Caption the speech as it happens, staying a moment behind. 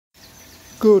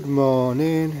Good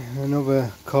morning,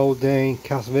 another cold day in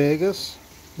Las Vegas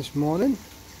this morning.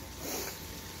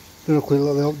 Done a quick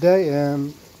little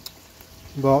update.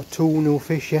 Bought 2 new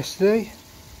fish yesterday.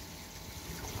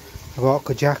 I bought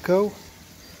Kajako,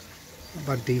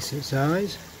 about decent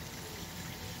size,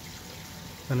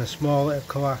 and a small little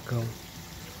Kawako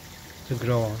to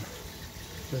grow on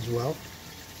as well.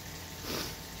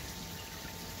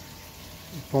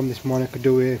 From this morning I could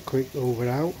do a quick over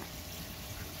out.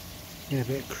 A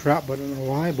bit crap, but I don't know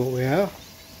why, but we are.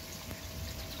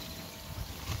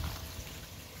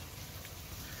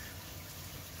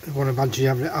 I want to actually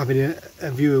having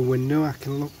a viewer window. I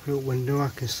can look through the window, I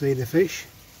can see the fish.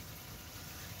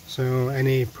 So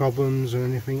any problems or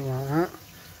anything like that,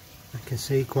 I can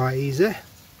see quite easy.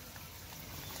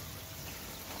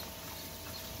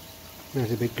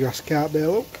 There's a big grass carp there,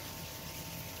 look.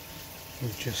 You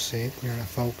can just see it, you're in a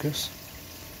focus.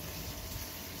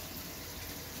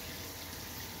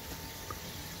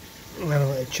 And a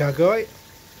little chagoy.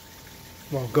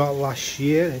 Well, I got last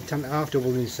year, it's 10.5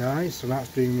 doubled in size, so that's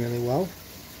doing really well.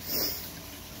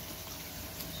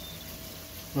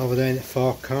 Over there in the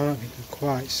far corner, if you can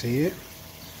quite see it,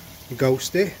 the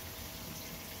ghosty.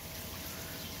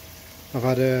 I've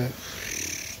had a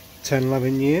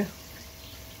 10-11 year.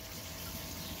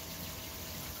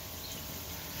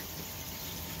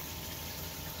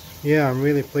 Yeah, I'm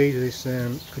really pleased with this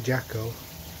Kajako.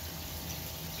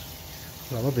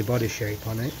 Got a lovely body shape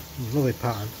on it, lovely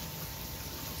pattern.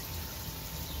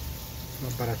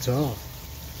 Not bad at all.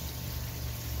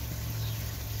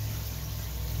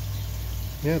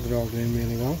 Yeah, they're all doing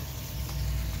really well.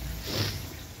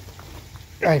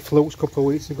 I had flukes a couple of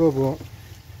weeks ago, but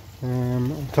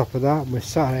on top of that we're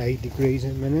sat at 8 degrees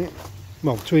at the minute.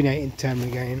 Well, between 8 and 10 we're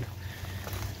getting.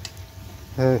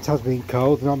 It has been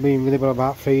cold, not being really well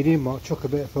about feeding, but I chuck a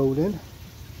bit of food in.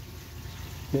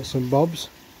 Get some bobs.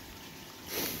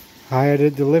 I had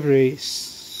a delivery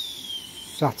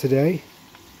Saturday,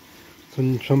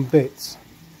 some bits.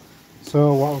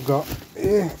 So what I've got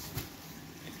here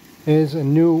is a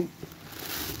new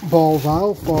ball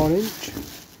valve, 4-inch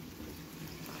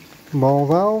ball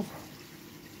valve.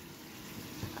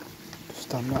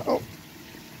 Stand that up.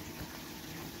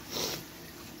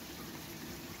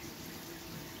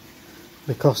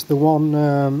 Because the one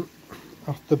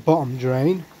off the bottom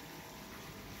drain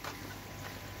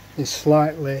is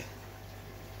slightly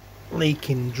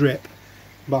leaking drip,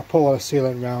 but I put a lot of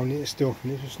sealant around it still,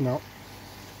 and it's just not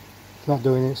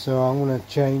doing it. So I'm going to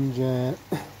change down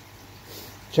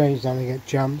to get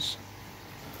jams,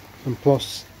 and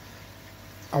plus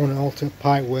I want to alter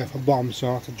pipe work for bottom, so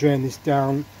I have to drain this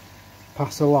down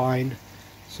past the line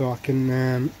so I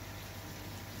can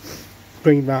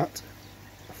bring that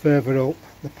further up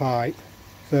the pipe,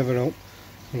 further up,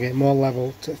 and get more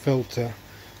level to filter.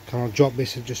 I'll drop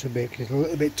this just a bit because it's a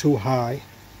little bit too high.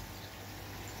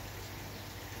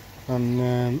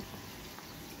 And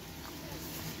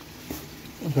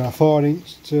I've got a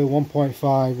 4-inch to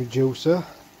 1.5 reducer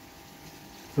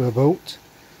for the boat.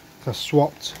 I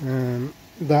swapped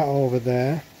that over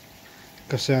there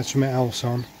because I had something else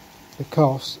on,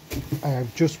 because I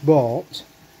have just bought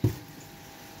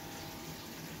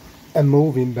a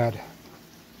moving bed.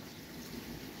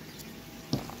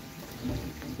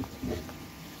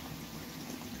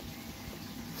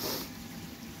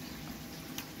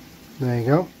 There you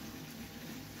go.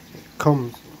 It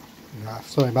comes,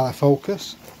 sorry about the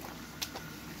focus.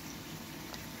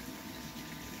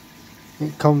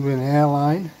 It comes with an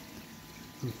airline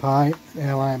and pipe,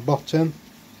 airline bottom,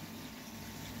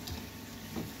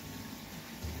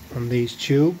 and these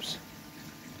tubes.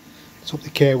 It's up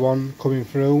the K1 coming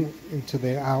through into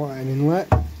the outlet and inlet.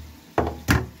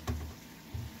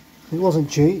 It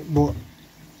wasn't cheap, but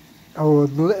I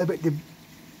was a little bit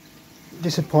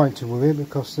disappointed with it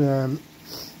because it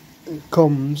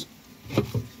comes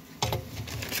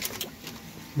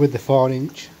with the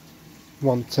 4-inch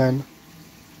 110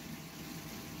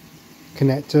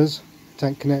 connectors,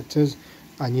 tank connectors,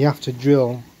 and you have to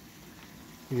drill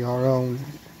your own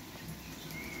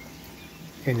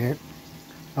in it.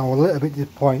 I was a little bit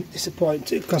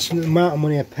disappointed because of the amount of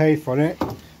money I paid for it.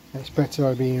 I expected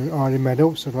it to be already made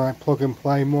up, so like plug and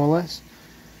play more or less.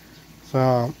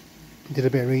 So did a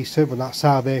bit of research, but that's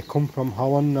how they come from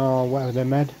Holland or wherever they're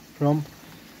made from.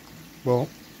 But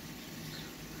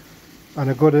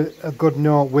and a good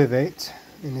note with it,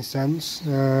 in a sense,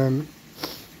 I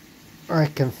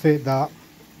can fit that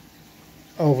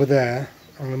over there.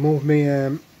 I'm gonna move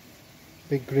my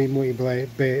big green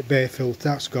multi-blade bay filter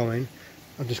that's going.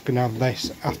 I'm just gonna have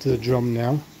this after the drum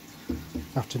now,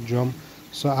 after drum.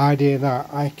 So the idea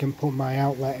that I can put my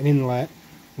outlet and inlet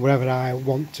wherever I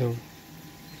want to.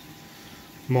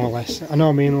 more or less. I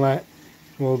know my inlet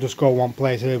will just go one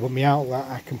place here, but my outlet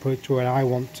I can put it to where I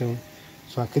want to.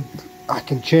 So I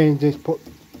can change this,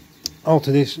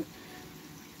 alter this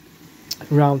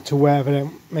round to wherever I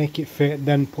make it fit,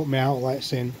 then put my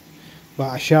outlets in. But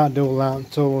I shan't do that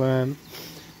until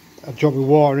I drop the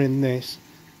water in this,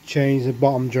 change the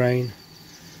bottom drain,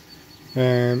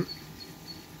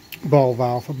 ball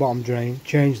valve for bottom drain,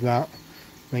 change that,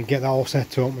 then get that all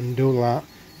set up and do that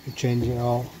and change it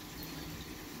all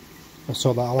and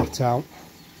sort that lot out.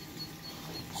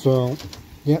 So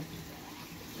yep,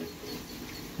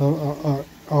 all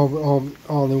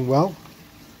in well,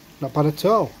 not bad at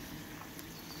all.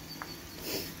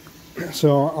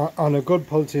 So on a good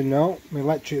positive note, my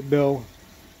electric bill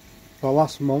for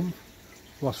last month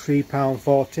was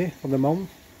 £3.40 for the month,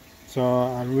 so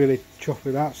I'm really chuffed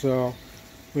with that. So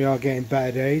we are getting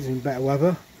better days and better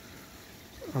weather,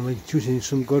 and we're choosing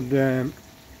some good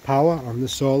power on the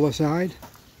solar side.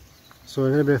 So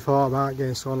we're going to be thought about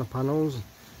getting solar panels.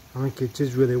 I think it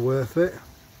is really worth it.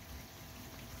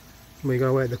 We got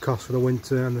to wait the cost for the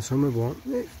winter and the summer, but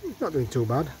it's not doing too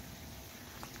bad.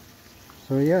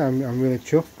 So yeah, I'm really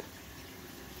chuffed.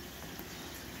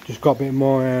 Just got a bit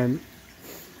more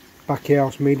back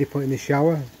house media put in the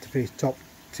shower to finish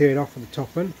teared off at the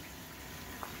top end.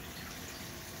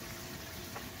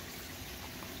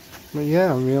 But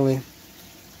yeah, I'm really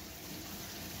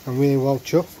well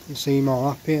chuffed and seem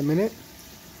all happy at the minute.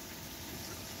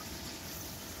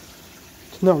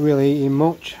 It's not really eating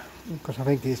much because I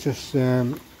think it's just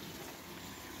been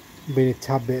a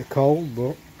tad bit cold,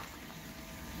 but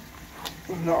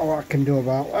not a lot I can do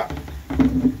about that.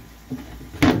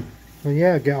 So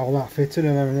yeah, get all that fitted,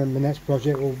 and then the next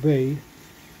project will be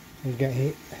to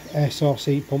get air source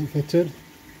heat pump fitted,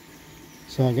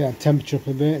 so I get the temperature up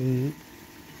a bit and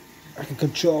I can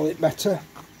control it better.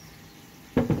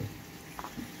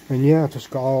 And yeah, I've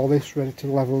just got all this ready to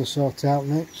level and sort out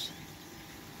next.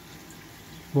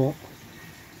 But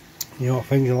you know what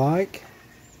things are like.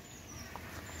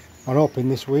 I'm hoping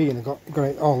this week and I got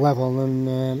it all level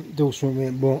and do something with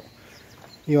it, but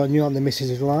you know what the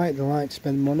missus is like, they like to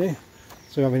spend money.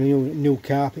 So having new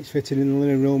carpets fitted in the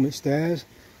living room and stairs,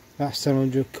 that's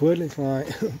 700 quid. It's like,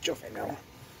 chuffing now,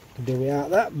 can do without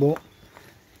that, but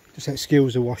just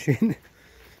excuse the washing.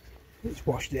 It's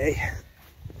wash day.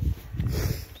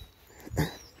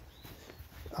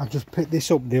 I just picked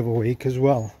this up the other week as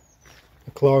well,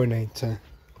 a chlorinator,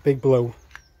 Big Blue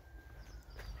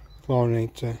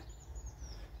chlorinator,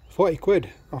 40 quid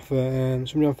off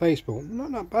somebody on Facebook.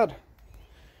 Not that bad.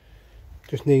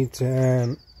 Just need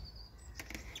to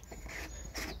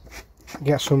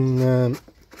get some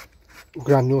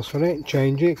granules for it and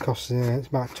change it, because it's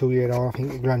about 2 years old, I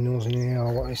think, the granules in here,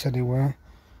 or what they said they were.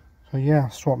 So yeah,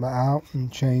 swap that out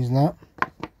and change that.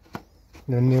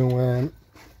 The new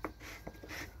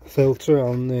filter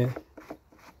on the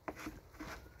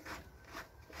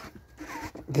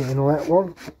inlet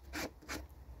one.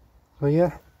 So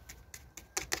yeah,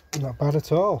 not bad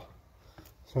at all.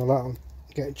 So that'll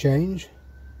get changed.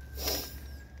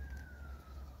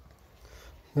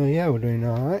 So yeah, we're doing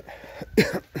alright.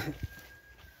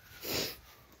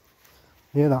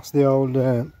 Yeah, that's the old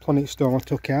Planic Storm I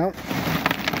took out.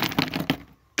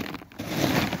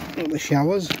 The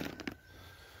showers.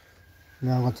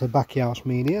 Now onto the back house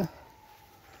media.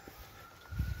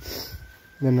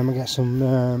 Then I'm gonna get some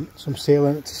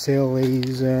sealant to seal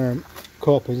these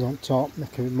copings on top,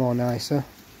 make it a bit more nicer.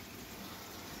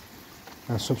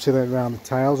 And some sealant around the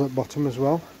tiles at the bottom as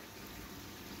well.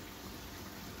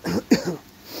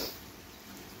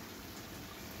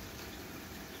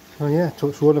 So yeah,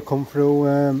 touch wood, have come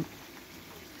through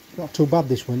not too bad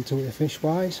this winter with the fish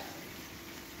wise.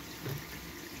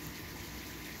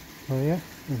 So yeah,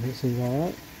 I think it seems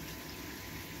alright.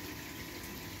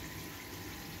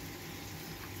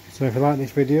 So if you like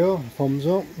this video, thumbs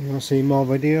up. If you want to see more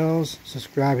videos,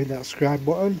 subscribe, hit that subscribe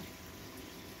button.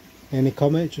 Any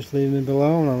comments, just leave them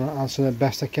below and I'll answer the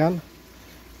best I can.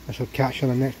 I shall catch you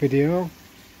on the next video.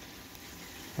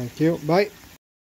 Thank you, bye.